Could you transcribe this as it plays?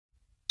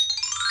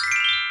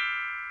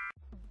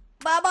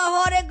বাবা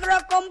হরেক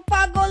রকম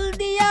পাগল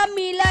দিয়া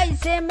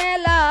মিলাইছে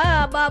মেলা,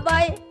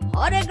 বাবাই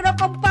হরেক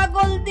রকম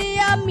পাগল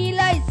দিয়া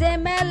মিলাইছে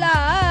মেলা,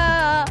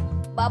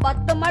 বাবা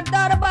তোমার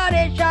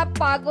দরবারে সব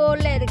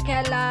পাগলের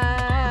খেলা,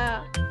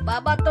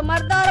 বাবা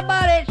তোমার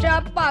দরবারে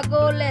সব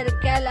পাগলের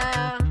খেলা।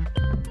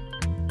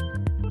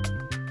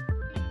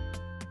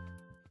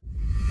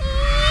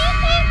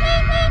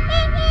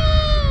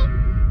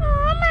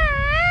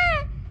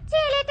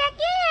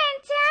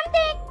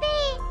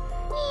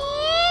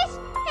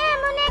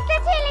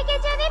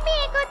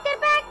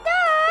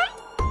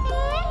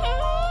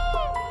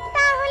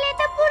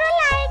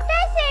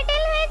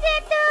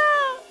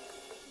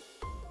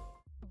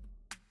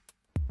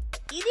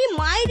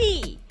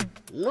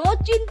 নো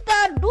চিন্তা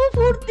ডু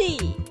ফুর্তি।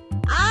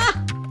 আহ,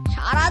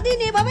 সারাদিন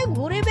এভাবে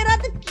ঘুরে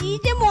বেড়াতে কি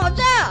যে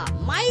মজা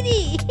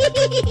মাইরি।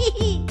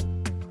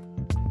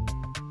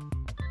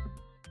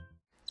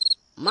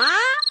 মা,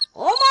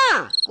 ও মা,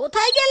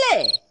 কোথায় গেলে?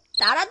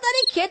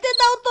 তাড়াতাড়ি খেতে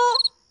দাও তো,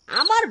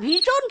 আমার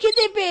ভীষণ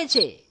খিদে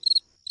পেয়েছে।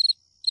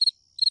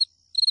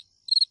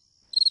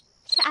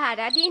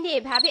 সারাদিন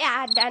এভাবে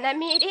আড্ডা না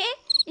মেরে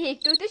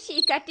একটু তো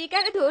শিকার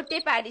টিকার ধরতে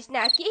পারিস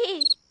নাকি?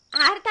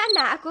 আর তা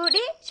না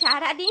করে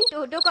সারাদিন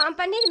টোটো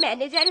কোম্পানির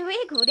ম্যানেজার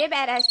হয়ে ঘুরে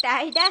বেড়াস,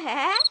 তাই না?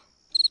 হ্যাঁ,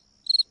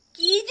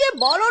 কি যে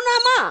বলো না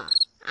মা,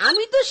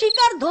 আমি তো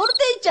শিকার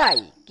ধরতেই চাই,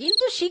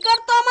 কিন্তু শিকার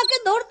তো আমাকে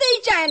ধরতেই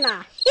চায় না।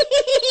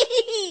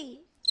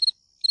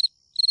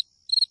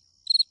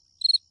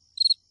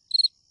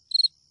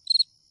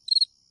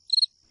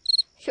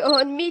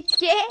 শোন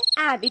মিচকে,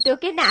 আমি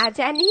তোকে না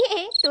জানিয়ে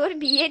তোর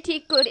বিয়ে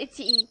ঠিক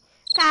করেছি।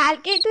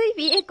 কালকে তুই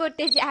বিয়ে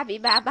করতে যাবি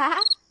বাবা।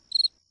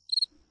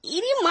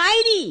 ইরি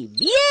মাইরি,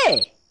 বিয়ে?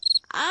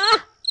 আহ,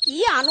 কি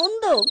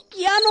আনন্দ,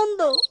 কি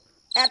আনন্দ!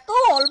 এত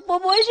অল্প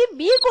বয়সে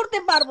বিয়ে করতে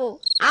পারবো।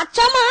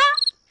 আচ্ছা মা,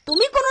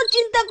 তুমি কোনো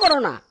চিন্তা করো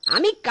না,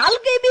 আমি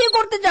কালকেই বিয়ে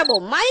করতে যাব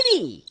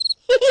মাইরি।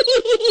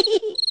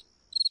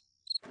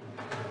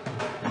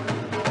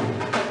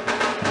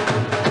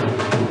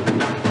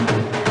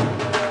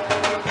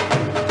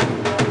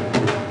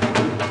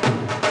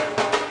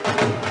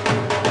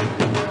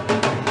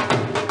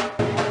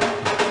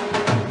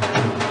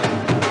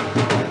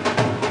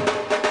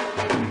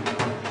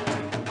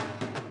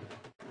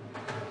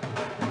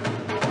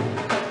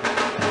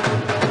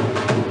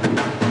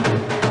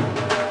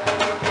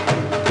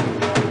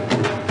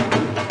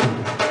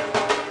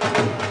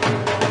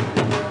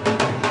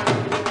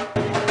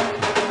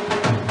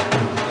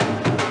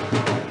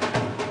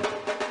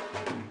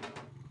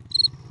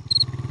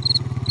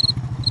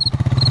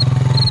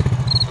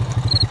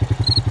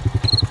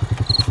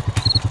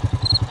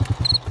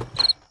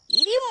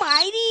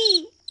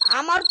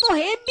 আমার তো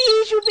হেভি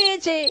হিসু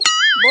পেয়েছে।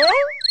 বউ,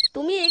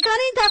 তুমি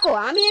এখানেই থাকো,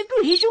 আমি একটু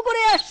হিসু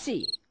করে আসছি।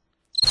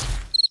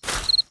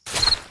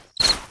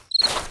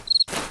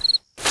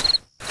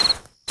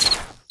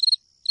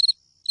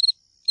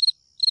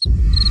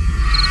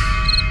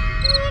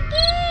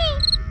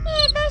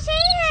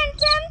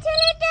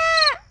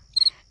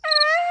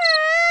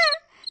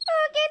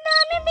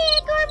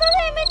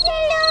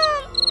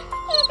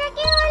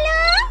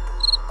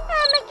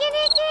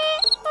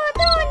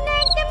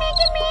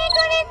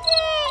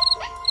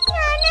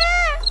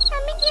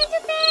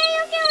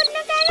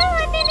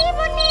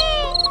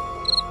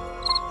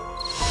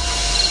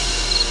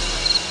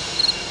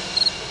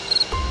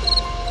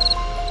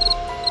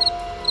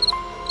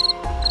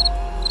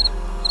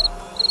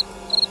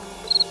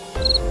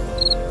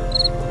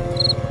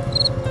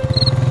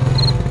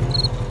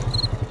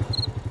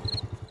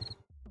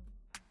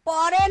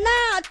 পরে না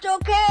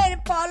চোখের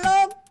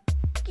পলক,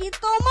 কি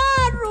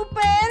তোমার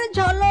রূপের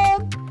ঝলক,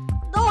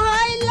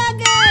 দোহাই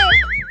লাগে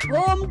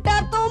ঘুমটা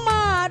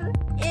তোমার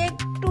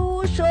একটু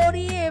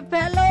সরিয়ে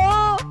ফেলো,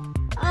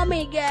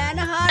 আমি জ্ঞান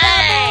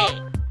হারাবো,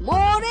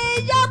 মরে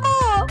যাব,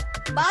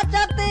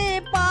 বাঁচাতে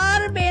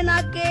পারবে না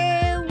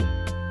কেউ।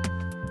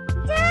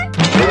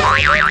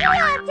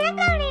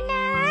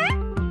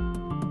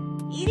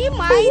 ইরি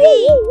মাইরি,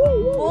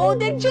 ও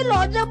দেখছি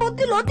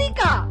লজ্জাবতী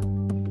লতিকা।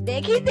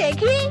 দেখি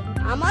দেখি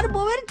আমার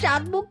বউয়ের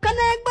চাঁদ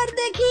মুখখানা একবার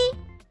দেখি।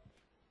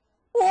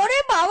 ওরে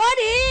বাবা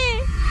রে,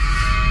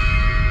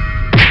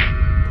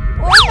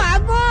 ও মা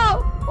গো,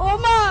 ও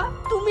মা,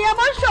 তুমি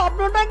আমার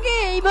স্বপ্নটাকে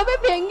এইভাবে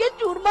ভেঙে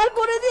চুরমার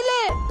করে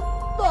দিলে।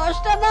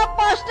 10টা না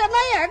 5টা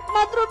না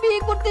একমাত্র বিয়ে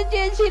করতে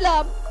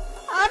চেয়েছিলাম,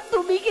 আর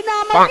তুমি কিনা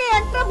আমাকে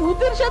একটা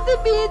ভূতের সাথে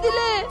বিয়ে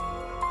দিলে।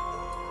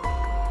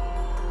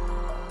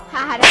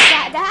 আরে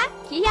দাদা,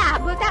 কি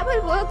আবল তাবল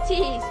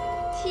বকছিস?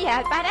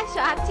 শিয়ালপাড়ার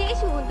সবচেয়ে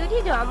সুন্দরী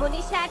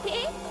রমণীর সাথে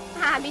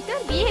আমি তো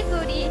বিয়ে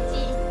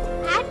করিয়েছি,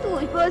 আর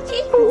তুই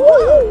বলছিস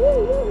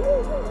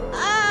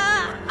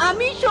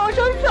আমি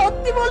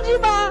সত্যি বলছি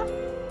মা,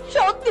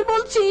 সত্যি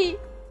বলছি।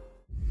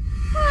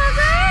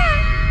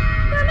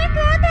 তুমি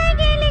কোথায়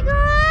গেলে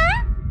গো?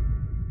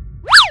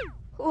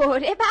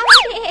 ওরে বাবা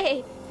রে,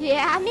 এ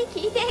আমি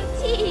কি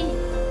দেখছি?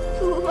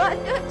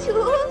 সুমন্তর ছু,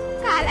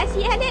 কালা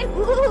শিয়ালের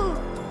গু,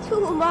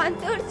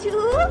 সুমন্তর ছু,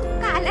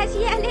 কালা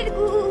শিয়ালের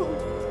গু।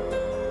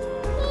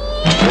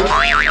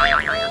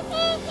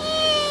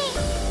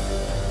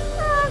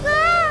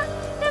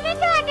 তুমি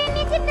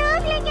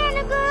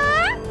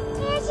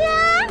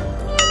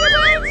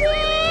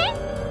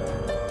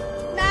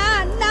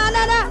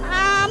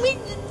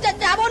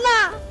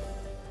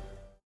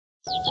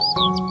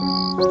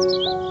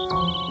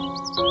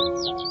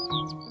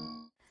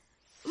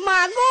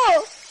মাগো,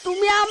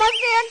 তুমি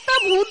আমাকে একটা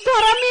ভূত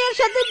ধরা মেয়ের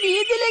সাথে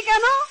বিয়ে দিলে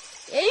কেন?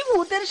 এই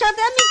ভূতের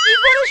সাথে আমি কি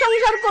করে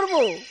সংসার করব?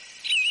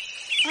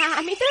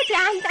 আমি তো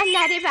জানতাম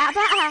না রে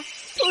বাবা।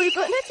 তুই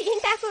কোনো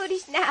চিন্তা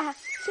করিস না,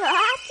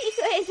 সব ঠিক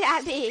হয়ে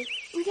যাবে।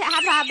 যা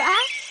বাবা,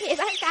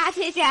 এবার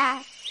কাজে যা।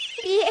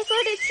 বিয়ে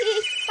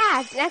করেছিস,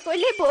 কাজ না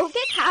করলে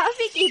বউকে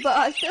খাওয়াবি কি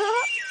বলতো?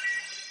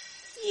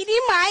 ইরি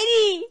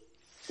মাইরি,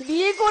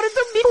 বিয়ে করে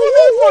তো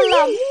বিপদেই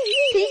পড়লাম।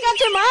 ঠিক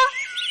আছে মা,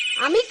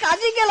 আমি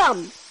কাজে গেলাম,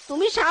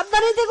 তুমি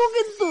সাবধানে থেকো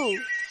কিন্তু।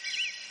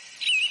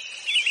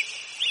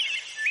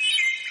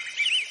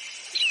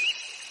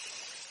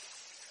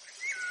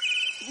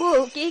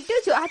 বউকে একটু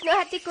যত্ন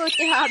হাতে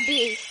করতে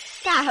হবে,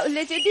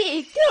 তাহলে যদি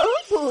একটু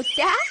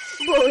ভূতটা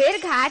বউয়ের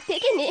ঘাট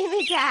থেকে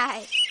নেমে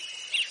যায়।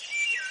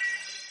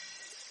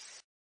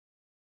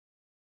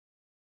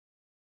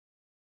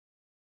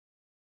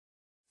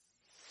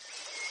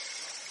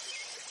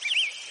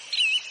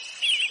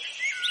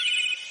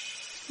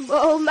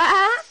 বৌমা,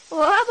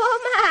 ও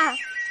বৌমা,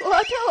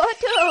 ওঠো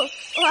ওঠো,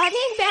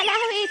 অনেক বেলা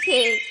হয়েছে।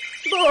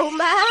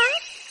 বৌমা,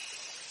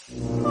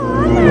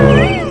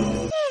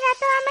 এরা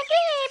তো আমাকে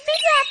হেব্বি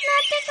যত্ন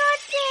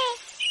করছে।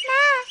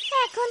 না,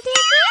 এখন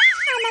থেকে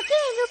আমাকে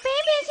এই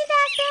রূপেই বেশি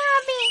থাকতে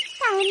হবে,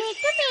 তাহলে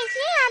একটু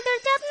বেশি আদর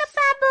যত্ন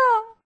পাবো।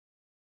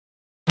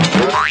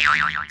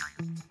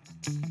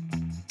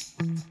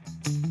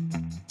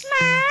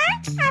 মা,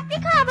 আপনি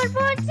খবর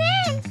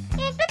বলছেন?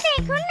 একটু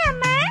দেখুন না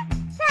মা,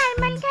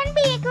 সালমান খান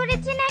বিয়ে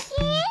করেছে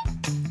নাকি?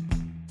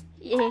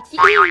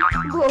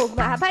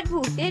 বৌমা আবার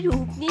ভূতের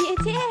রূপ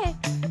নিয়েছে?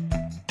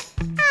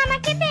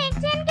 আমাকে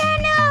দেখছেন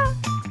কেন?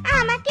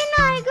 আমাকে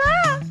নয় গো,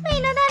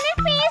 বিনোদনের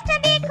পেজটা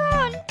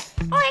দেখুন,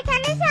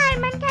 ওইখানে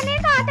সালমান খানের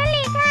কথা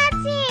লেখা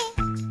আছে।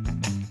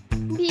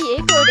 বিয়ে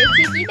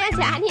করেছে কিনা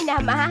জানি না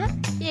মা,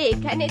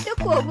 এখানে তো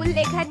কবুল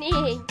লেখা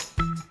নেই।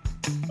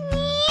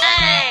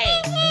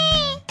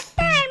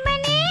 তার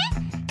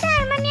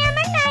মানে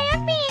আমার নায়ক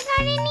বিয়ে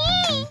করেনি?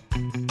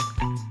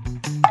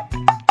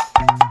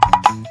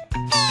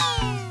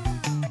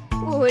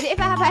 ওরে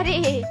বাবা রে,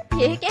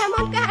 এ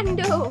কেমন কাণ্ড!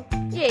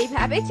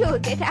 এইভাবে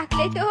চলতে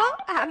থাকলে তো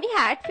আমি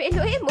হার্ট ফেল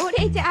হয়ে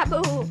মরে যাব।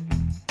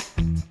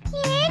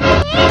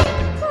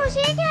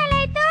 খুশির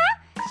খেলায় তো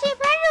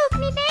শিফার রূপ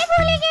নিতেই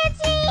ভুলে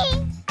গেছি।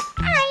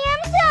 I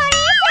am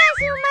sorry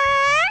শাশুমা।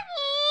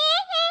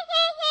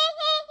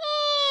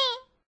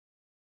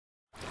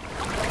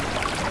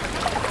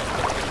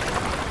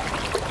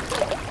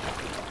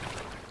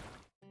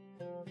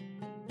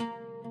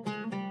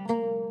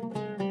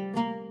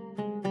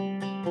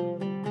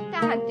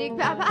 তান্ত্রিক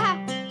বাবা,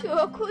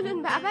 চোখ খুলুন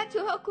বাবা,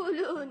 চোখ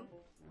খুলুন।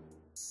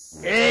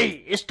 এই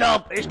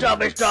স্টপ স্টপ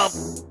স্টপ,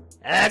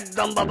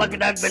 একদম বাবাকে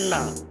ডাকবেন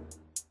না।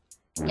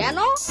 কেন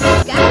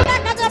কেন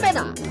ডাকা যাবে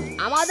না?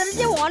 আমাদের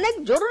যে অনেক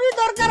জরুরি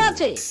দরকার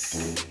আছে।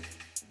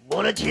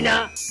 বলেছি না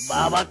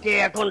বাবাকে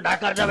এখন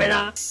ডাকা যাবে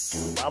না।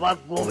 বাবা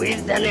গভীর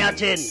ধ্যানে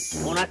আছেন,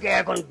 ওনাকে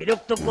এখন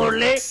বিরক্ত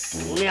করলে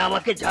উনি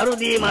আমাকে ঝাড়ু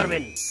দিয়ে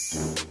মারবেন।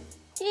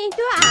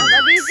 কিন্তু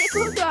আমাদের যে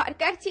খুব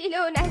দরকার ছিল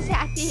ওনার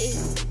সাথে।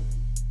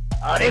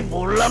 আরে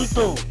বললাম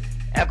তো,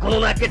 এখন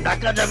ওনাকে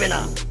ডাকা যাবে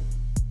না।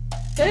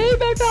 এই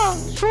বেটা,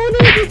 শোন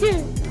এদিকে।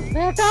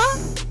 বেটা,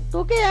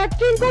 তোকে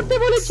অ্যাক্টিং করতে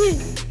বলেছি,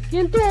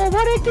 কিন্তু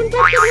ওভার অ্যাক্টিং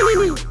করতে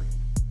বলিনি।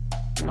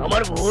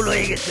 আমার ভুল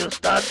হয়ে গেছে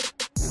ওস্তাদ।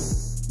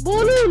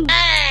 বলুন,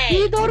 কি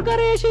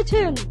দরকারে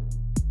এসেছেন?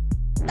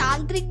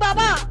 তান্ত্রিক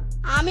বাবা,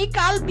 আমি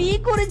কাল বিয়ে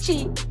করেছি,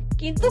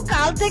 কিন্তু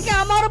কাল থেকে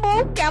আমার বউ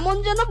কেমন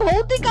যেন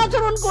ভৌতিক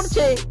আচরণ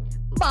করছে।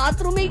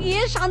 বাথরুমে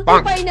গিয়ে শান্তি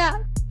পাই না,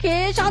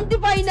 খেয়ে শান্তি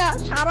পাই না,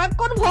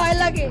 সারাক্ষণ ভয়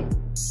লাগে।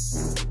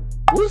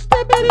 বুঝতে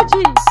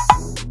পেরেছি,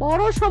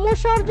 বড়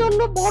সমস্যার জন্য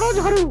বড়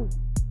ঝাড়ু।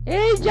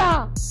 এই যা,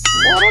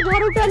 বড়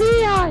ঝাড়ুটা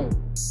নিয়ে আয়।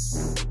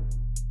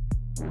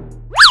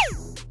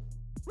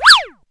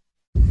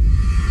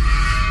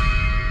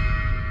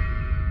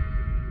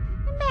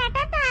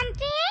 বেটা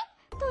তান্ত্রিক,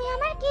 তুই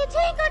আমার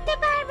কিছুই করতে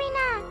পারবি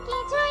না,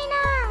 কিছুই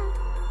না।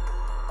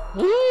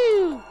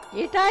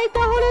 এটাই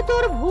তাহলে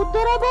তোর ভূত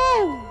ধরা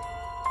বউ?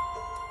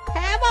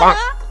 হ্যাঁ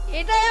বাবা,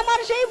 এটাই আমার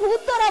সেই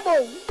ভূত ধরা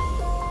বউ।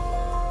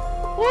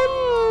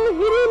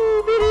 হিরিন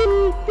বিরিন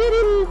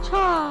তিরিন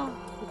ছা,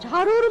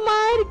 ঝাড়ুর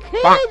মায়ের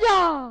খেয়ে যা।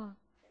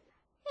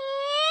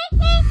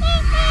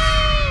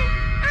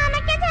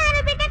 আমাকে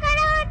ঝাড়ু পেটা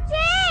করা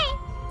হচ্ছে।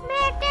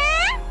 বেটা,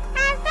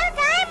 আজ তো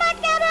গায়ে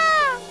মারকাবো।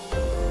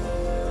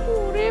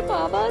 ওরে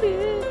বাবা রে,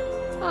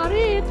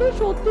 আরে এ তো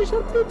সত্যি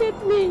সত্যি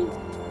পেতনি।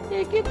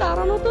 একে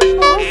তাড়ানো তো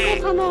সহজ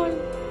কথা নয়,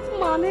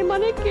 মানে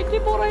মানে কেটে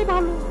পড়াই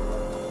ভালো।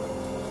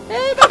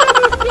 এই বেটা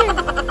মিসকে,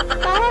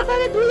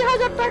 তাড়াতাড়ি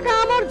 2000 টাকা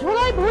আমার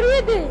ঝোলায়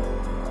ভরিয়ে দে।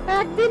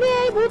 একদিনে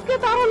এই ভূতকে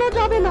তাড়ানো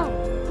যাবে না,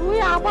 তুই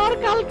আবার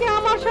কালকে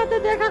আমার সাথে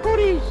দেখা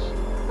করিস।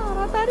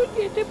 তাড়াতাড়ি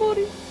কেটে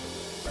পড়িস।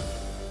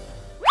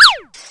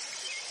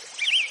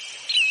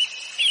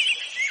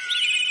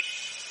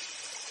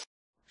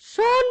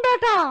 শোন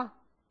বেটা,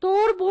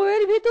 তোর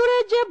বইয়ের ভিতরে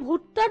যে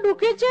ভূতটা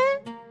ঢুকেছে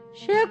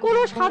সে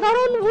কোনো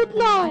সাধারণ ভূত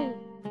নয়।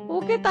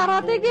 ওকে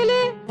তাড়াতে গেলে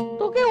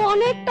তোকে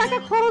অনেক টাকা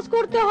খরচ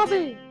করতে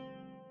হবে।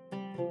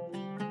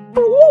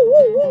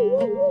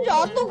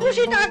 যত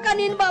খুশি টাকা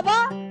নিন বাবা,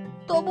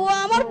 তবুও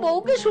আমার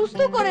বউকে সুস্থ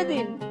করে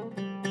দিন।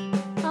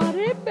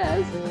 আরে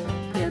ব্যাস,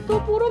 এ তো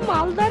পুরো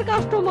মালদার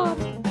কাস্টমার,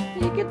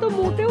 একে তো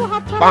মোটেও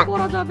হাতছাড়া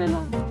করা যাবে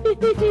না।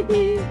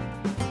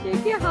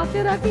 একে হাতে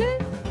রাখলে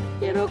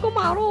এরকম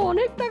আরো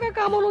অনেক টাকা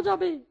কামানো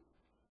যাবে।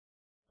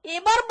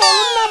 এবার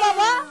বলুন না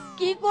বাবা,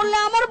 কি করলে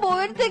আমার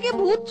বউয়ের থেকে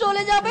ভূত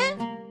চলে যাবে?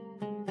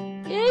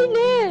 এই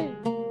নে,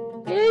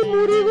 এই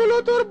মুড়িগুলো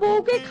তোর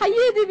বউকে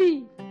খাইয়ে দিবি,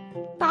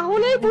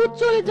 তাহলেই ভূত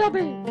চলে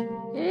যাবে।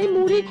 এই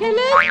মুড়ি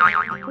খেলে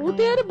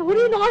ভূতের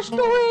ভুঁড়ি নষ্ট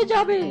হয়ে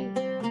যাবে,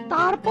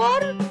 তারপর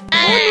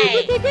ও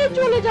নিজে থেকেই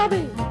চলে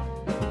যাবে।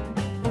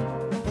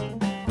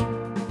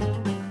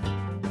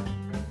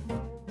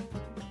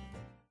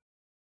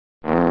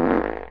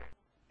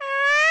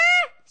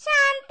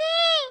 শান্তি,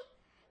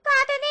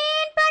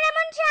 কতদিন পর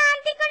এমন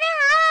শান্তি করে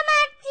হাওয়া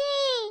মারছি।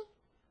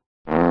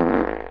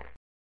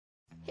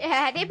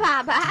 আরে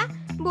বাবা,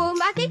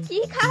 বৌমাকে কি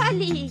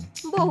খাওয়ালি?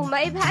 বৌমা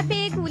এভাবে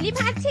গুলি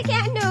মারছে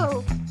কেন?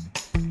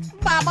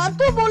 বাবা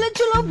তো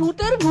বলেছিল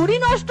ভূতের ভুঁড়ি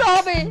নষ্ট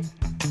হবে,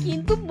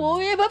 কিন্তু বউ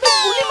এভাবে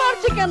গুলি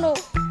মারছে কেন?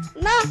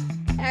 না,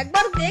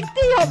 একবার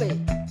দেখতেই হবে।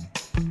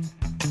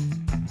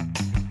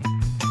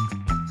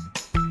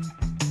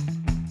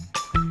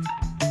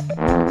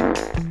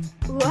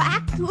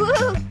 ওয়াক,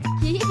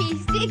 কি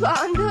মিষ্টি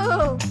গন্ধ!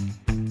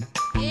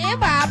 এ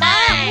বাবা,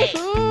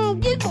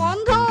 কি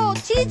গন্ধ!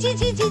 ছি ছি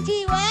ছি ছি ছি,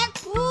 ওয়াক,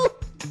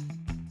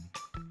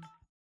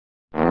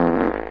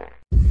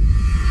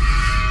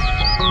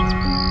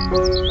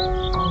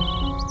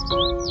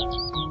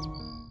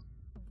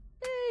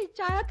 এই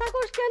চায়া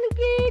থাকোস কেন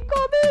কি?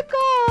 কবে ক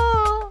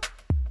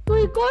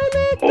তুই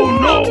কইলে তো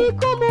আমি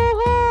কমহ।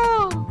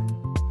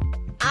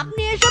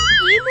 আপনি এসব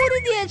কি মুড়ি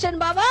দিয়েছেন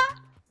বাবা?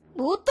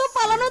 ভূত তো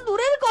পালানো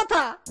দূরের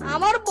কথা,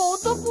 আমার বউ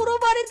তো পুরো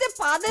বাড়িতে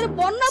পাদের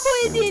বন্যা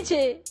বয়ে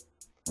দিয়েছে।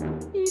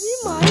 ইনি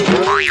মাই,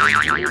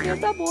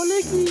 এটা বলে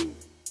কি?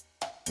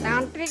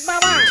 তান্ত্রিক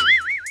বাবা,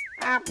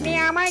 আপনি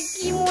আমায়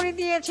কি মুড়ি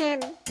দিয়েছেন?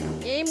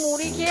 এই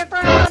মুড়ি খেয়ে তো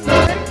আমার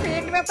বউয়ের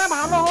পেট ব্যথা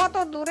ভালো হওয়া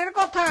তো দূরের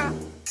কথা,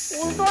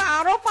 উল্টো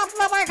আরো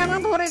পাতলা পায়খানা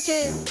ধরেছে।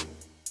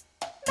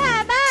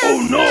 বাবা,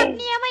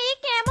 আপনি আমায়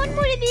কেমন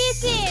মুড়ি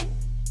দিয়েছেন?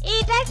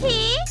 এটা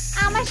খেয়ে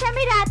আমার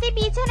স্বামী রাতে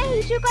বিছানা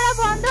হিসু করা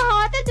বন্ধ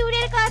হওয়া তো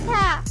দূরের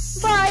কথা,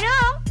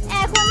 বরং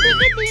এখন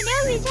থেকে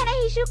দিনেও বিছানা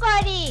হিসু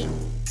করে।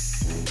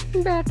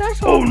 বেটা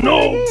সব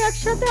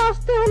একসাথে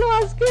আসতে হলো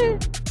আজকে।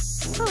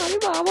 আরে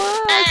বাবা,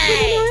 আজকে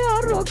মনে হয়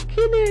আর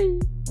রক্ষী নেই।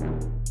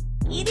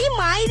 ইরি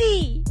মাইরি,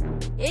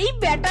 এই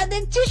বেটা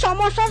দেখছি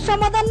সমস্যার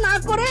সমাধান না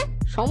করে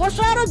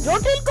সমস্যা আরো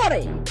জটিল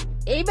করে।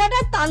 এই বেটা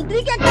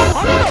তান্ত্রিক একটা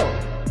ভণ্ড।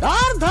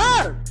 ধর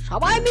ধর,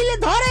 সবাই মিলে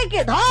ধর,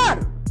 একে ধর।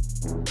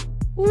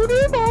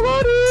 ওরে বাবা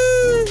রে!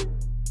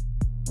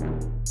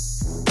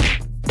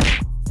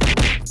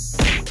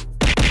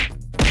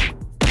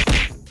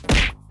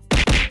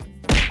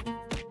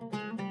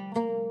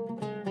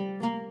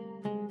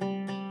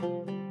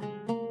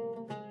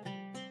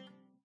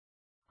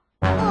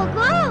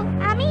 ওগো,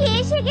 আমি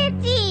এসে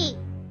গেছি।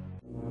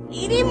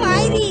 ইরি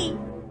মাইরি,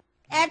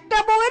 একটা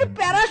বউয়ের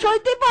প্যারা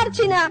সইতে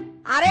পারছি না,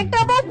 আরেকটা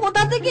বউ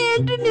কোথা থেকে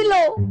এন্ট্রি নিল?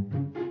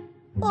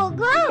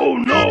 ওগো,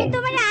 আমি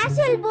তোমার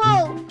আসল বউ,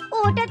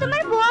 ওটা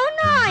তোমার বউ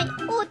নয়,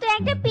 ও তো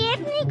একটা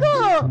পেতনি গো।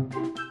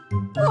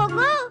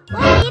 ওগো, ও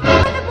মিথ্যে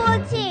কথা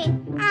বলছে,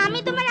 আমি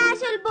তোমার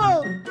আসল বউ,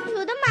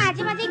 শুধু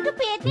মাঝে মাঝে একটু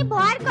পেতনি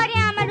ভর করে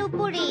আমার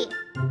উপরে।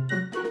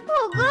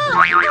 ওগো,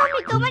 আমি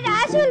তোমার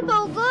আসল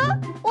বউ গো,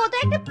 ও তো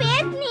একটা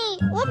পেতনি,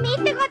 ও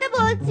মিথ্যে কথা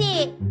বলছে।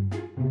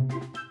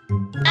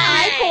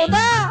 আয়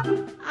খোদা,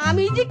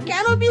 আমি যে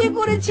কেন বিয়ে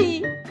করেছি?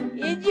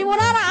 এই জীবন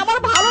আর আমার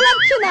ভালো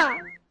লাগছে না।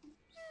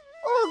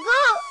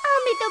 ওগো,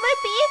 আমি তোমার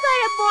বিয়ে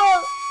করাবো।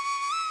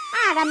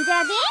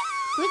 আরামজাদে,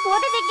 তুই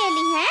কোথা থেকে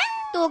গেলি? হ্যাঁ,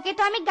 তোকে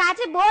তো আমি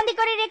গাছে বন্দি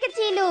করে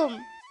রেখেছিলাম।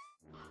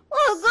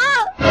 ওগো,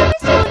 তুমি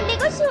শুনলে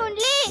গো,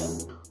 শুনলে?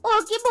 ও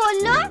কি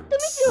বললো,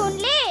 তুমি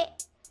শুনলে?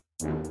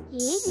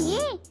 এই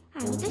রে,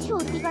 আমি তো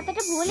সত্যি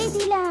কথাটা বলে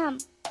দিলাম।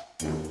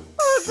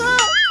 ওগো,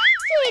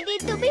 সেদিন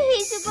তুমি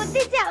হিসু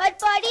করতে যাওয়ার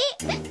পরে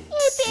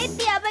এই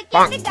পেটটি আমাকে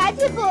একটা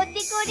গাছে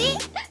বন্দি করে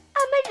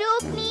আমার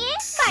রূপ নিয়ে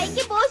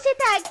বাইকে বসে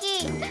থাকে।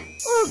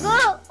 ওগো,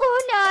 ও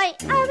নয়,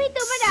 আমি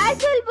তোমার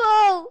আসল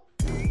বউ।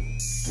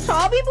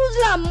 সবই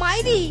বুঝলাম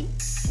মাইরি,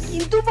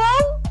 কিন্তু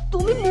বউ,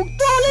 তুমি মুক্ত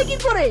হলে কি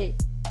করে?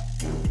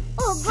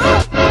 ওগো,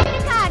 একটা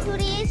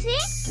কাঠুরে এসে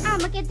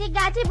আমাকে যে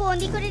গাছে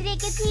বন্দি করে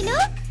রেখেছিল,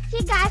 সে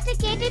গাছটা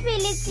কেটে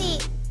ফেলেছে,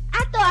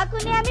 আর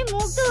তখনই আমি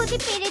মুক্ত হতে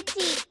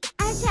পেরেছি,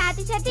 আর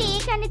সাথে সাথে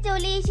এখানে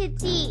চলে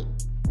এসেছি।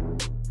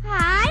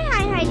 হায়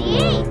হায় হায় রে,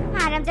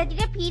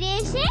 হারামজাদিটা ফিরে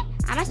এসে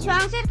আমার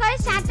সংসার করে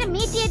সাতটা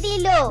মিটিয়ে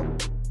দিল।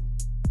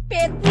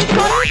 পেতনি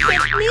ঘরের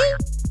পেতনি,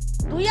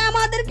 তুই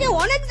আমাদেরকে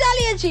অনেক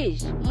জ্বালিয়েছিস।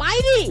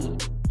 মাইরি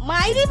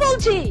মাইরি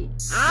বলছি,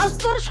 আজ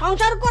তোর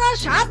সংসার করার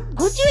স্বাদ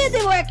ঘুচিয়ে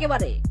দেবো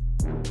একেবারে।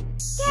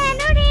 কেন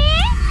রে,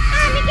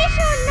 আমি কি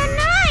সুন্দর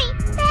নই?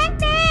 দেখ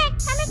দেখ,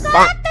 আমি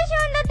কত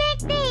সুন্দর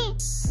দেখতে।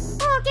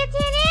 ওকে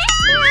ছেড়ে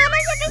তুই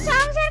আমার সাথে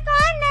সংসার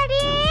কর না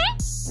রে।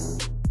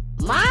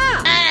 মা,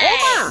 ও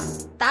মা,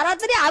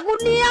 তাড়াতাড়ি আগুন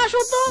নিয়ে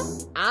আসো তো।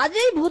 আজ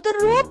এই ভূতের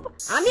রূপ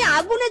আমি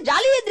আগুনে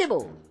জ্বালিয়ে দেব।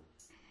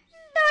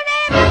 তোরা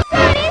এমন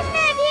করিস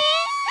না রে,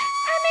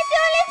 আমি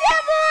চলে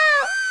যাব।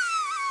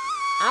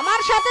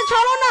 আমার সাথে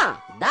চলো না,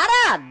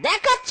 দাঁড়া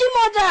দেখাচ্ছি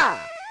মজা।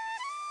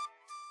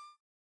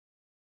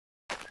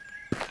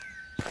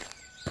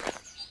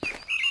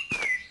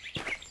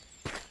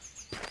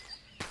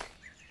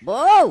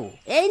 বউ,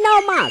 এই নাও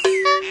মাছ।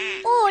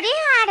 ওরে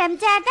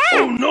হারামজাদা,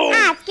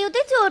 আজকেও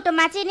তুই ছোট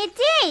মাছ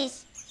এনেছিস?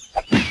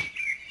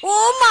 ও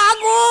মা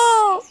গো,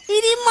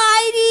 ইরি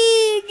মাইরি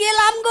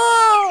গেলাম গো।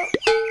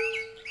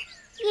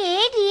 এ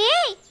রে,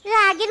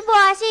 রাগের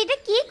বসে এটা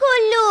কি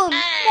করলুম?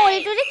 মরে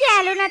টরে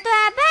গেল না তো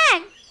আবার?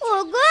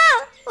 ওগো,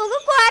 ওগো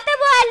কথা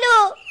বলো,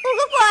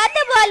 ওগো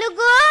কথা বলো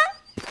গো।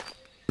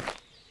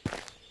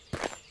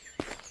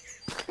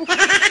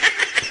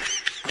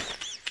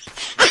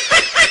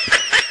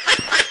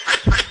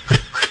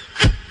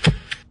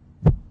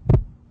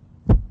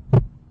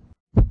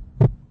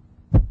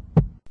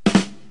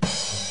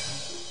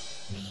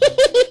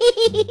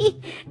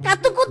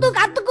 কাতুকুতু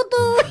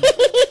কাতুকুতু।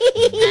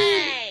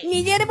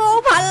 নিজের বউ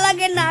ভাল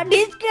লাগে না,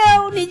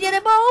 ঢিসকেও নিজের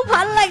বউ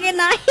ভাল লাগে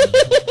না।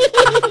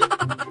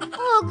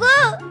 ওগো,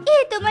 এ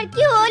তোমার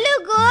কি হলো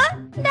গো?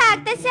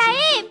 ডাক্তার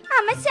সাহেব,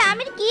 আমার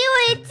স্বামীর কি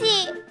হয়েছে?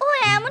 ও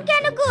এমন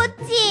কেন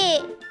করছে?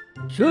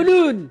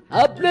 শুনুন,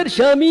 আপনার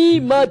স্বামী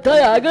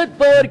মাথায় আঘাত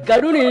পাওয়ার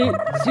কারণে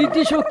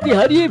স্মৃতিশক্তি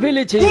হারিয়ে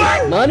ফেলেছে।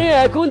 মানে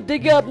এখন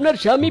থেকে আপনার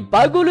স্বামী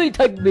পাগলই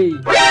থাকবে।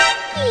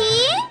 কি?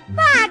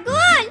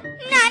 পাগল?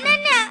 না না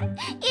না,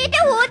 এটা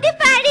হতে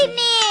পারে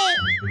না।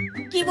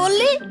 কি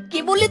বললি, কি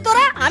বললি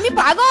তোরা? আমি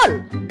পাগল?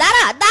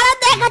 দাঁড়া দাঁড়া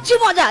দেখাচ্ছি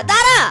মজা,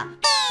 দাঁড়া।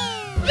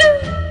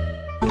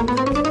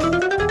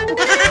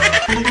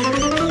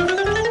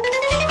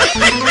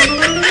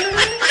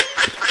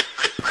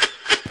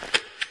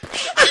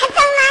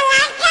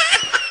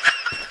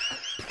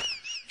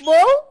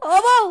 বউ, ও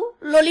বউ,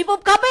 ললিপপ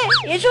খাবে?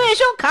 এসো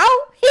এসো খাও।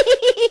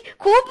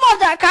 খুব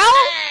মজা, খাও।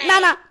 না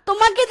না,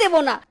 তোমাকে দেব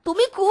না,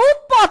 তুমি খুব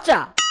পচা।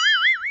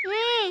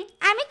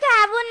 আমি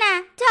খাবো না।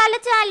 চলো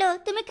চলো,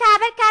 তুমি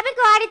খাবার খাবে,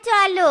 ঘরে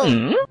চলো।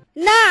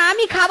 না,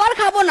 আমি খাবার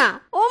খাবো না।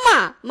 ও মা,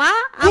 মা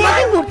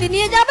আমাকে ঘুরতে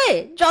নিয়ে যাবে?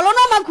 চলো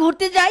না মা,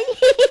 ঘুরতে যাই।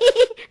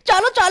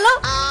 চলো চলো।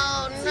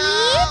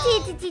 ছি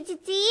ছি ছি ছি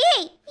ছি,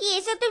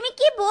 এসব তুমি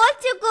কি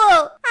বলছো গো?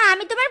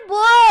 আমি তোমার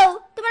বউ,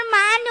 তোমার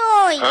মা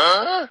নই।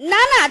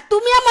 না না,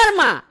 তুমি আমার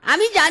মা।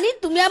 আমি জানি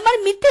তুমি আমার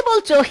মিথ্যে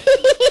বলছো।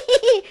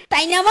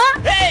 তাই না মা?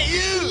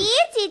 ছি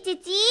ছি ছি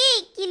ছি,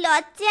 কি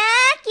লজ্জা,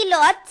 কি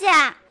লজ্জা।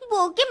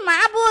 বউকে মা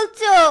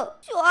বলছো?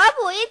 সব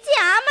হয়েছে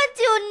আমার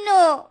জন্য।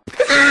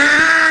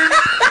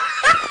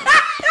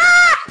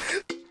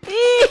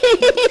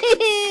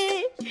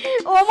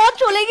 ও মা,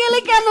 চলে গেলে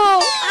কেন?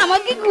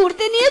 আমাকে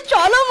ঘুরতে নিয়ে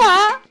চলো মা।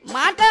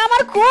 মাটা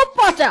আমার খুব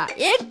পচা,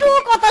 একটু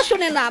কথা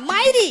শুনে না,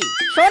 মাইরি।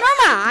 শোনো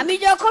মা, আমি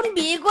যখন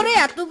বিয়ে করে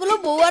এতগুলো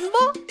বউ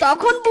আনবো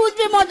তখন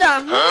বুঝবে মজা।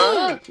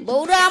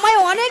 বউরা আমায়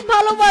অনেক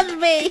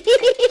ভালোবাসবে।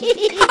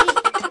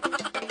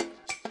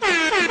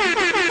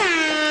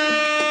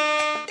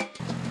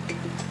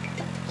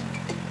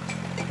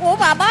 ও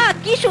বাবা,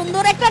 কি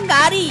সুন্দর একটা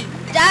গাড়ি।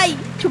 যাই,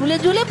 ঝুলে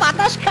ঝুলে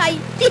বাতাস খাই।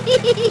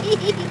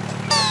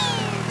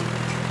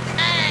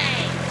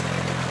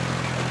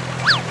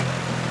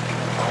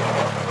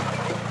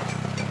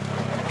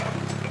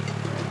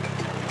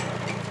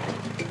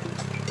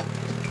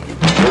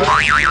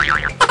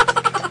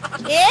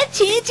 এ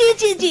ছি ছি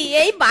ছি ছি,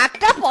 এই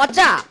বাঘটা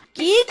পচা।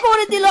 কি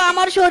করে দিল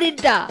আমার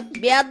শরীরটা?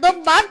 বেয়াদব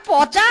বাঘ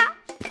পচা।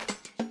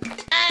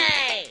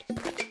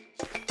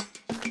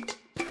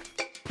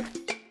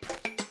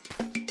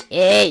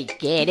 এই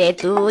কে রে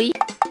তুই?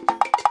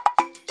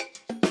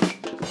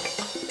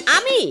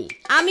 আমি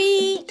আমি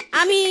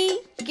আমি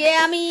কে?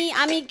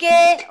 আমি কে?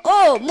 ও,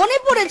 মনে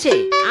পড়েছে,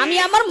 আমি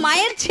আমার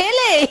মায়ের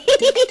ছেলে।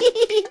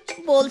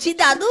 বলছি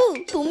দাদু,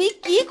 তুমি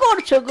কি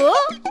করছো গো?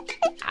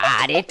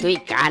 আরে তুই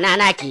কানা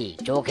নাকি?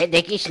 চোখে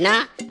দেখিস না?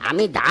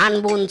 আমি ধান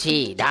বুনছি,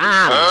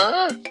 ধান।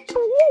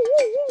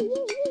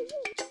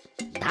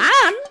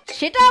 ধান?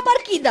 সেটা আবার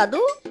কি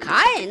দাদু?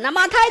 খায় না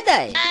মাথায়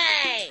দেয়?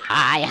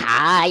 হায়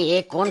হায়, এ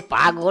কোন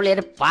পাগলের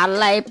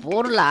পাল্লায়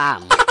পড়লাম।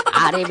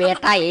 আরে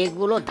বেটা,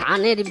 এগুলো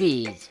ধানের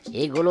বীজ।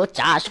 এগুলো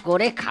চাষ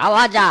করে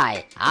খাওয়া যায়,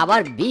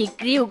 আবার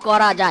বিক্রিও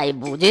করা যায়,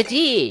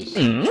 বুঝেছিস?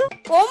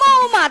 ওমা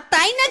ওমা,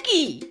 তাই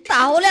নাকি?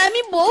 তাহলে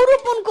আমি বউ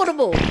রোপণ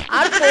করবো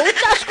আর বউ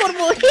চাষ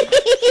করবো।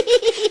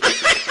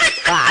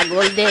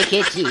 পাগল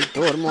দেখেছি,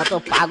 তোর মতো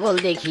পাগল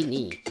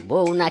দেখিনি।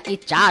 বউ নাকি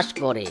চাষ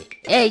করে।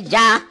 এই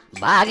যা,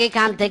 ভাগ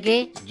এখান থেকে,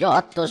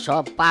 যত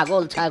সব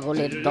পাগল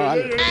ছাগলের দল।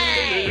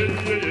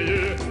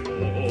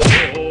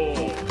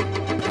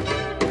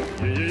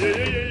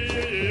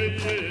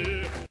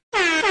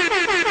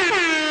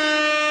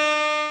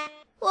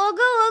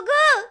 ওগো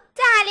ওগো,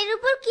 চালের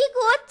উপর কি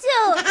করছো?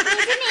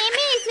 নিচে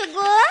নেমে এসো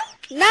গো।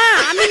 না,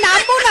 আমি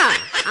নামবো না,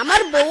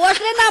 আমার বউ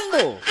আসলে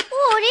নামবো।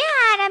 ওরে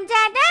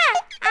হারামজাদা,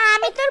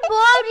 আমি তোর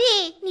বউ রে,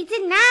 নিচে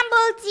নাম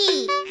বলছি।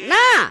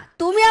 না,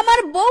 তুমি আমার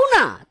বউ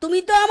না, তুমি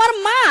তো আমার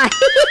মা।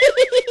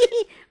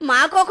 মা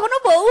কখনো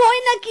বউ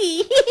হয় নাকি?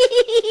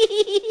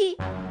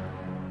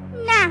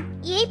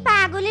 এই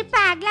পাগলের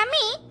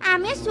পাগলামি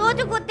আমি আর সহ্য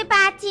করতে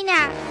পারছি না,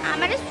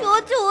 আমার আর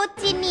সহ্য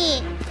হচ্ছে নি।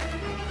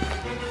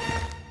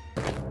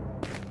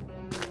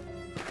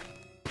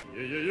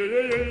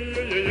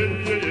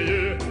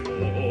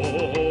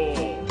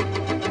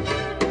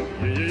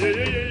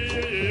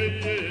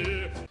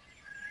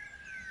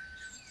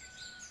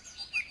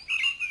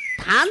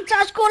 ধান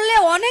চাষ করলে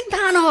অনেক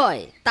ধান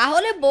হয়,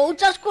 তাহলে বউ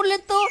চাষ করলে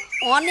তো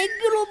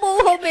অনেকগুলো বউ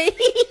হবে।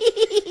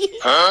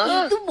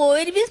 কিন্তু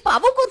বউয়ের বীজ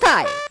পাবো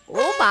কোথায়?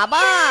 ও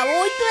বাবা,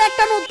 ওই তো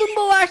একটা নতুন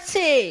বউ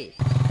আসছে।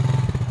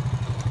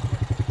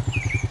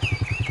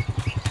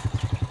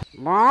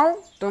 বউ,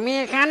 তুমি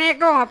এখানে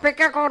একটু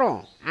অপেক্ষা করো,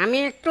 আমি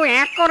একটু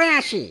এক করে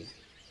আসি।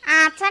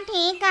 আচ্ছা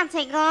ঠিক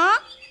আছে গো।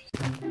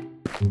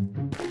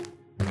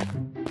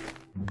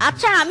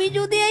 আচ্ছা, আমি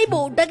যদি এই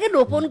বউটাকে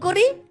রোপণ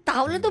করি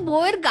তাহলে তো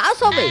বউয়ের গাছ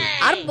হবে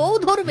আর বউ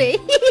ধরবে।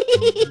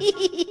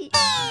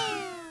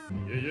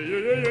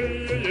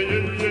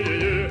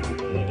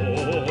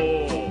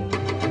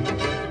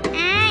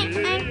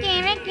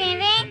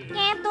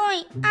 কে তুই?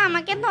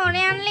 আমাকে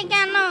ধরে আনলি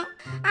কেন?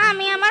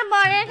 আমি আমার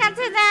বরের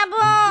কাছে যাব,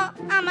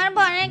 আমার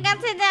বরের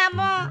কাছে যাব।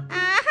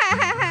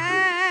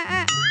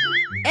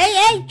 এই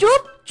এই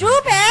চুপ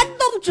চুপ,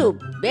 একদম চুপ।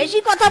 বেশি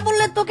কথা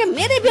বললে তোকে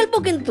মেরে ফেলবো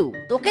কিন্তু।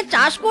 তোকে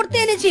চাষ করতে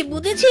এনেছি,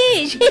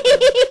 বুঝেছিস?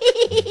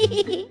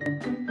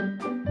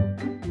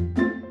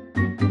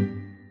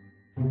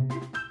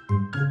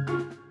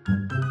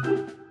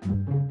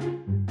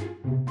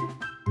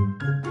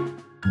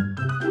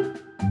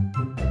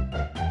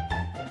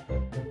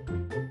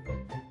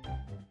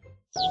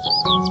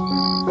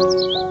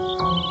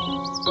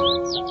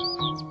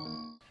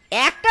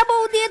 একটা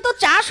বউ দিয়ে তো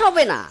চাষ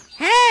হবে না।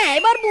 হ্যাঁ,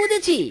 এবার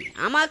বুঝেছি,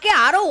 আমাকে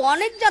আরো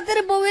অনেক জাতের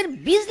বউয়ের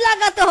বীজ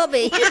লাগাতে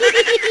হবে।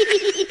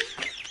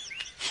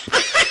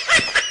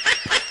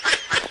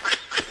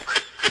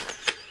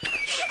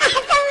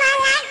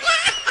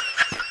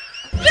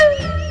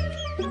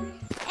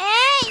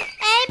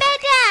 এই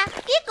বেটা,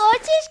 কি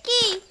করছিস?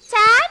 কি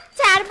ছাড়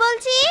ছাড়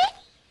বলছি।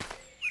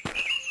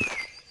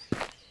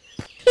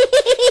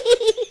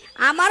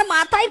 আমার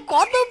মাথায়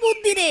কত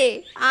বুদ্ধি রে,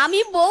 আমি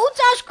বউ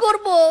চাষ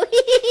করব।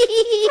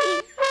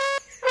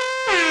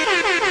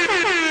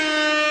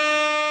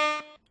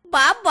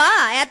 বাবা,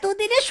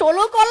 এতদিনে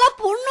 16 কলা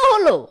পূর্ণ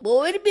হলো,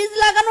 বউয়ের বীজ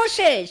লাগানো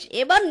শেষ,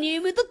 এবার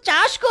নিয়মিত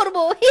চাষ করব।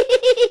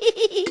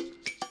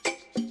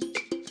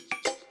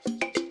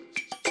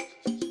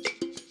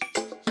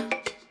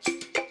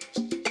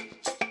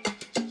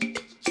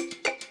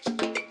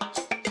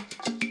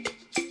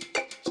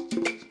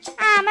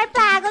 আমার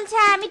পাগল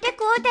স্বামীটা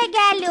কোথায়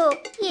গেল?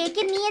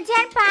 একে নিয়ে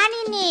যান,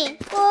 পানি নে।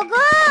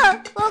 ওগো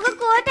ওগো,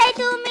 কোথায়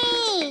তুমি?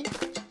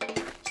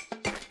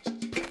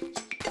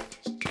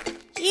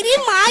 ইরি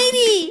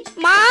মাইরি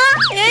মা,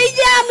 এই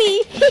যে আমি,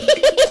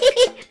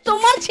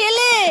 তোমার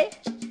ছেলে।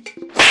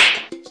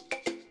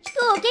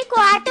 তোকে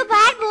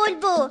কতবার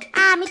বলবো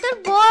আমি তোর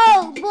বউ?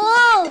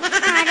 বউ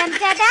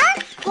হারামজাদা,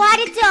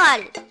 ঘরে চল।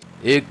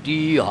 একটি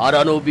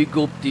হারানো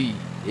বিজ্ঞপ্তি,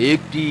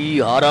 একটি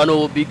হারানো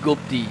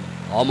বিজ্ঞপ্তি।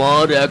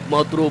 আমার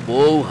একমাত্র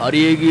বউ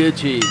হারিয়ে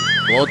গিয়েছে।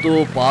 গত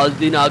 5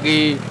 দিন আগে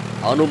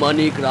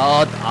আনুমানিক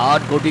রাত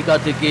 8 ঘটিকা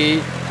থেকে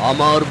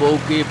আমার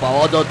বউকে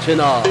পাওয়া যাচ্ছে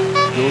না।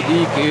 যদি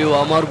কেউ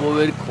আমার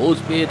বউয়ের খোঁজ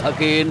পেয়ে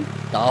থাকেন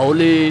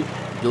তাহলে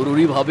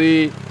জরুরিভাবে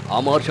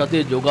আমার সাথে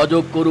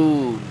যোগাযোগ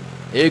করুন।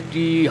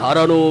 একটি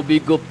হারানো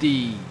বিজ্ঞপ্তি,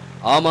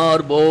 আমার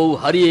বউ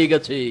হারিয়ে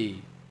গেছে।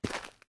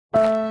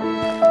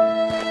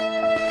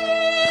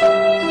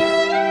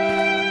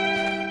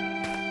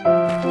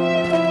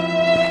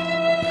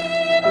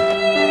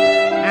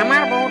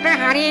 আমার বউটা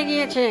হারিয়ে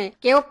গিয়েছে,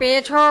 কেউ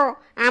পেয়েছো?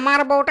 আমার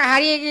বউটা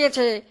হারিয়ে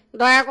গিয়েছে,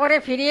 দয়া করে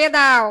ফিরিয়ে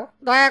দাও,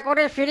 দয়া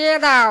করে ফিরিয়ে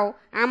দাও,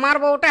 আমার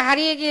বউটা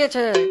হারিয়ে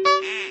গিয়েছে।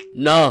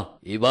 না,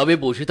 এভাবে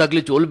বসে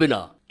থাকলে চলবে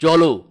না।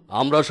 চলো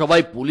আমরা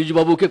সবাই পুলিশ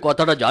বাবুকে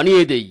কথাটা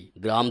জানিয়ে দেই।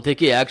 গ্রাম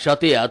থেকে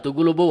একসাথে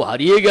এতগুলো বউ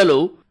হারিয়ে গেল,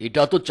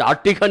 এটা তো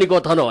চারটিখানি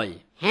কথা নয়।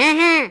 হ্যাঁ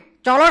হ্যাঁ,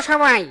 চলো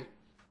সবাই।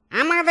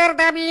 আমাদের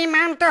দাবি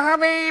মানতে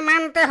হবে,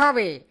 মানতে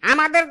হবে,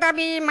 আমাদের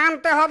দাবি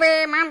মানতে হবে,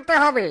 মানতে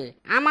হবে।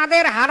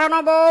 আমাদের হারানো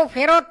বউ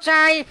ফেরত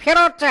চাই,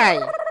 ফেরত চাই।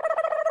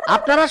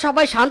 আপনারা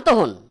সবাই শান্ত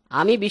হন,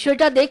 আমি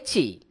বিষয়টা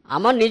দেখছি।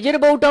 আমার নিজের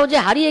বউটাও যে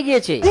হারিয়ে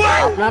গিয়েছে।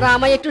 আপনারা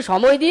আমায় একটু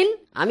সময় দিন,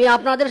 আমি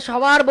আপনাদের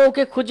সবার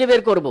বউকে খুঁজে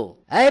বের করব।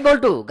 এই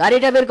বল্টু,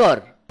 গাড়িটা বের কর।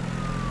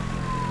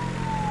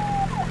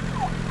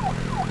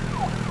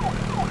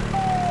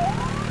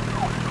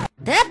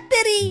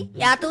 ধ্যাত্তেরি,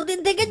 এতদিন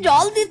থেকে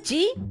জল দিচ্ছি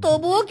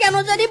তবুও কেন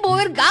জানি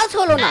বউয়ের গাছ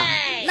হলো না।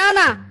 না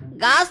না,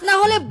 গাছ না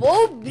হলে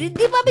বউ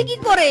বৃদ্ধি পাবে কি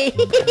করে?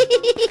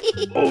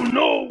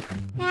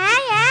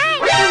 হ্যাঁ হ্যাঁ,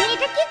 তুমি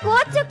এটা কি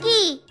করছো? কি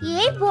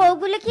এই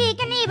বউগুলো কি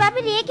এখানে এভাবে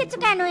রেখেছো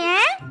কেন?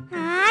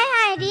 হায়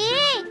হায় রে,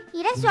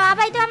 এরা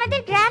সবাই তো আমাদের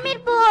গ্রামের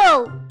বউ।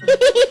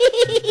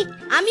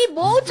 আমি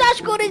বউ চাষ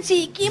করেছি,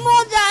 কি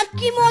মজা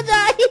কি মজা।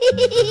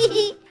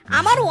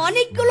 আমার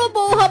অনেকগুলো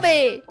বউ হবে।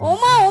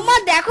 ওমা ওমা,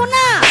 দেখো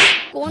না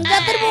কোন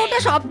জাতের বউটা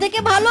সব থেকে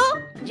ভালো।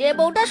 যে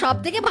বউটা সব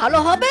থেকে ভালো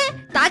হবে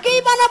তাকেই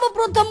বানাবো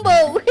প্রথম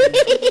বউ।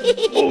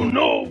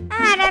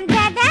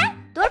 আরামজাদা,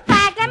 তোর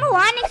পাগলামো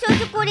অনেক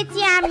সহ্য করেছি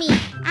আমি,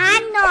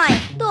 আর নয়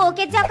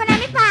তোকে যখন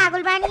আমি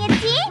পাগল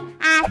বানিয়েছি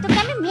আজ তোকে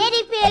আমি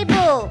মেরে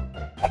ফেলবো।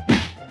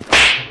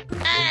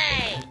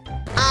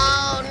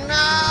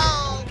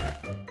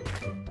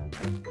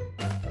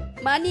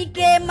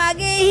 মানিকে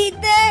মাগে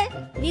হিতে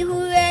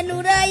নিহুয়ে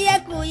নুরাইয়া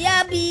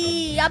কুয়াবি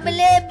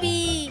আবলেবি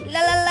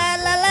লা লা লা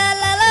লা লা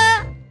লা লা।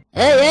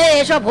 এই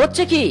এসব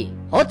হচ্ছে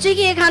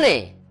কি এখানে?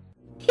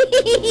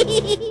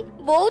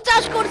 বউ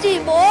চাষ করছি।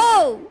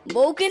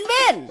 বউ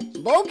কিনবেন?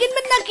 বউ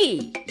কিনবেন নাকি?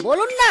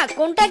 বলুন না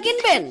কোনটা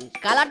কিনবেন,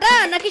 কালাটা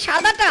নাকি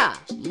সাদাটা,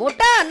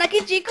 মোটা নাকি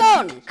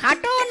চিকন,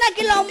 খাটো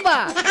নাকি লম্বা,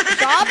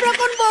 সব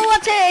রকম বউ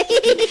আছে।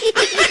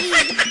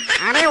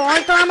 আরে ওই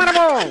তো আমার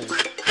বউ।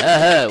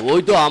 হ্যাঁ ওই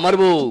তো আমার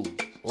বউ।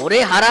 ওরে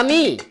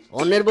হারামি,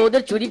 অন্যের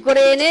বউদের চুরি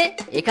করে এনে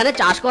এখানে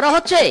চাষ করা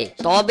হচ্ছে?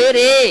 তবে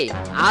রে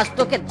আজ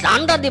তোকে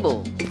ডান্ডা দিব।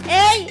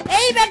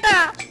 এই বেটা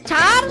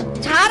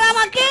ছাড়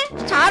আমাকে,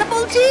 ছাড়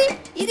বলছি।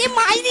 ইরে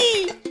মাইরি,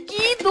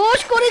 কি দোষ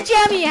করেছি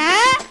আমি?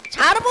 হ্যাঁ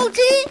ছাড়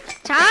বলছি,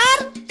 ছাড়।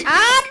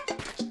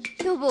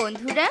 তো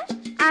বন্ধুরা,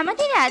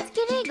 আমাদের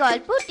আজকের এই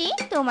গল্পটি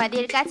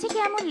তোমাদের কাছে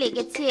কেমন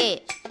লেগেছে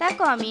তা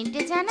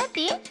কমেন্টে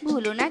জানাতে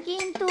ভুলো না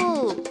কিন্তু।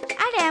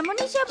 আর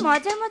এমনই সব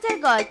মজার মজার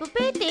গল্প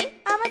পেতে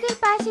আমাদের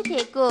পাশে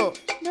থেকো।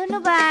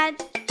 ধন্যবাদ।